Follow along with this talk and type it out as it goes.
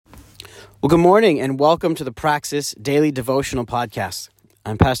Well, good morning and welcome to the Praxis Daily Devotional Podcast.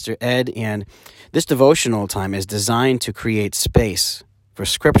 I'm Pastor Ed, and this devotional time is designed to create space for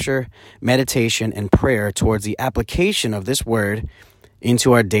scripture, meditation, and prayer towards the application of this word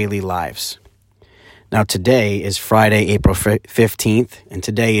into our daily lives. Now, today is Friday, April 15th, and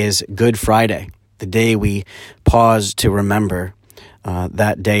today is Good Friday, the day we pause to remember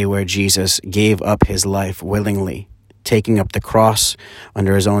that day where Jesus gave up his life willingly, taking up the cross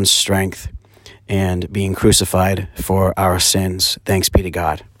under his own strength and being crucified for our sins. Thanks be to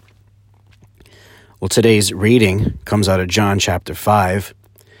God. Well, today's reading comes out of John chapter 5,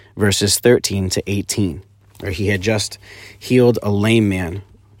 verses 13 to 18, where he had just healed a lame man,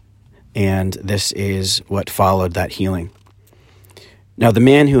 and this is what followed that healing. Now, the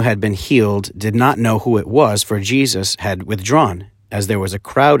man who had been healed did not know who it was, for Jesus had withdrawn, as there was a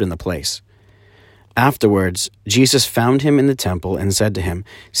crowd in the place. Afterwards, Jesus found him in the temple and said to him,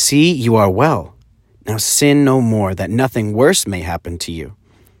 "See, you are well. Now sin no more, that nothing worse may happen to you."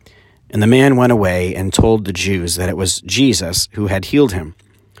 And the man went away and told the Jews that it was Jesus who had healed him.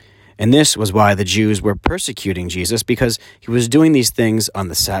 And this was why the Jews were persecuting Jesus, because he was doing these things on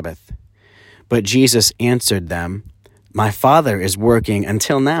the Sabbath. But Jesus answered them, "My Father is working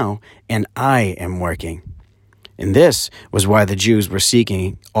until now, and I am working." And this was why the Jews were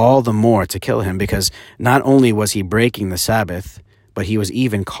seeking all the more to kill him, because not only was he breaking the Sabbath, but he was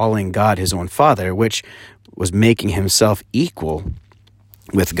even calling God his own Father, which was making himself equal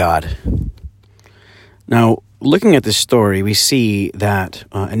with God. Now, looking at this story, we see that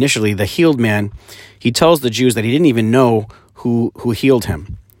initially the healed man, he tells the Jews that he didn't even know who healed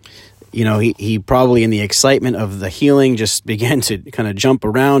him. You know, he probably in the excitement of the healing just began to kind of jump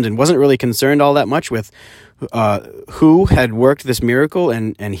around and wasn't really concerned all that much with who had worked this miracle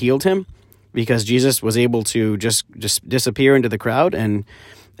and healed him, because Jesus was able to just disappear into the crowd, and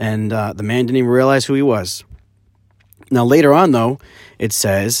the man didn't even realize who he was. Now, later on, though, it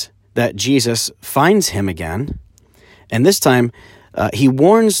says that Jesus finds him again, and this time he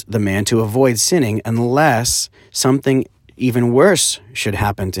warns the man to avoid sinning unless something even worse should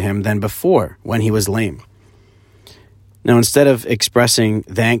happen to him than before when he was lame. Now, instead of expressing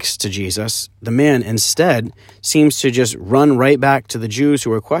thanks to Jesus, the man instead seems to just run right back to the Jews who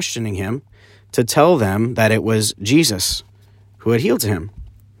were questioning him to tell them that it was Jesus who had healed him.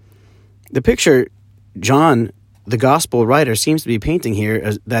 The picture John, the gospel writer, seems to be painting here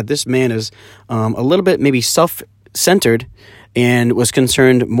is that this man is a little bit maybe self-centered and was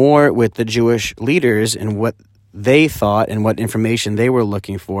concerned more with the Jewish leaders and what they thought and what information they were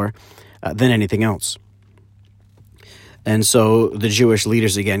looking for than anything else. And so the Jewish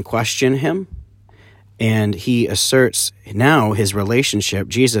leaders again question him, and he asserts now his relationship,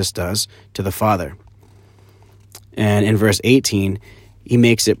 Jesus does, to the Father. And in verse 18, he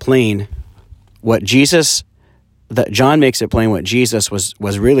makes it plain John makes it plain what Jesus was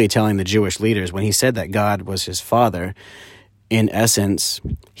really telling the Jewish leaders when he said that God was his Father. In essence,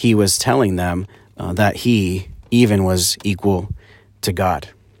 he was telling them that he even was equal to God.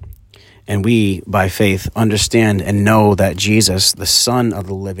 And we, by faith, understand and know that Jesus, the Son of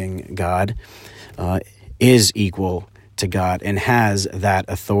the living God, is equal to God and has that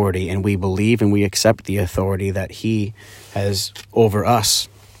authority. And we believe and we accept the authority that he has over us.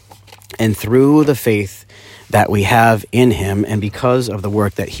 And through the faith that we have in him, and because of the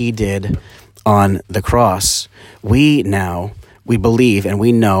work that he did on the cross, we believe and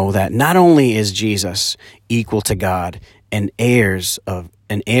we know that not only is Jesus equal to God and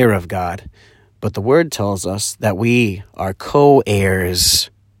an heir of God, but the word tells us that we are co-heirs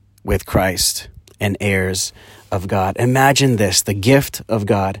with Christ and heirs of God. Imagine this, the gift of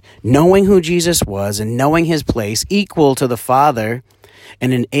God, knowing who Jesus was and knowing his place, equal to the Father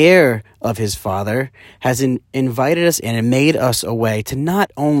and an heir of his Father, has invited us and made us a way to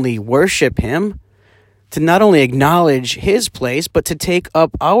not only worship him, to not only acknowledge his place, but to take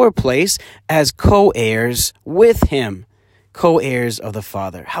up our place as co-heirs with him, co-heirs of the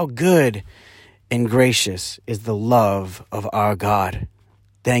Father. How good and gracious is the love of our God.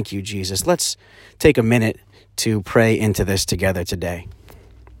 Thank you, Jesus. Let's take a minute to pray into this together today.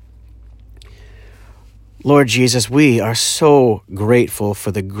 Lord Jesus, we are so grateful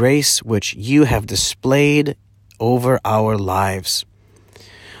for the grace which you have displayed over our lives.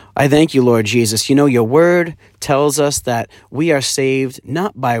 I thank you, Lord Jesus. You know, your word tells us that we are saved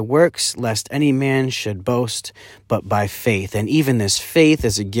not by works, lest any man should boast, but by faith. And even this faith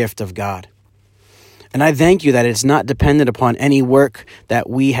is a gift of God. And I thank you that it's not dependent upon any work that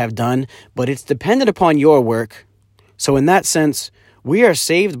we have done, but it's dependent upon your work. So in that sense, We are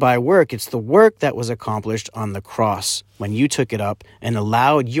saved by work. It's the work that was accomplished on the cross when you took it up and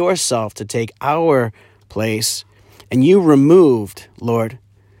allowed yourself to take our place. And you removed, Lord,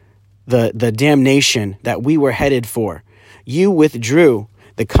 the damnation that we were headed for. You withdrew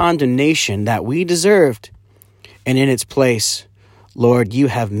the condemnation that we deserved. And in its place, Lord, you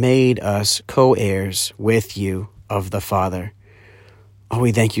have made us co-heirs with you of the Father. Oh,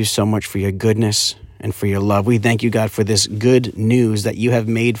 we thank you so much for your goodness and for your love. We thank you, God, for this good news that you have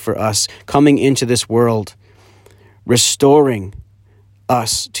made for us coming into this world, restoring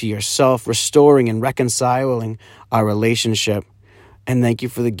us to yourself, restoring and reconciling our relationship. And thank you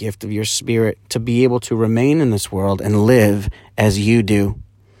for the gift of your Spirit to be able to remain in this world and live as you do.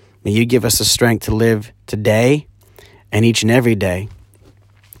 May you give us the strength to live today and each and every day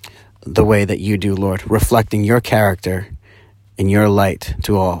the way that you do, Lord, reflecting your character and your light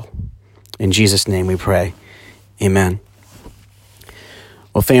to all. In Jesus' name we pray. Amen.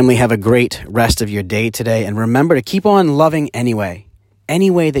 Well, family, have a great rest of your day today. And remember to keep on loving anyway, any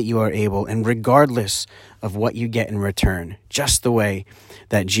way that you are able, and regardless of what you get in return, just the way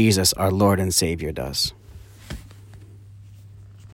that Jesus, our Lord and Savior, does.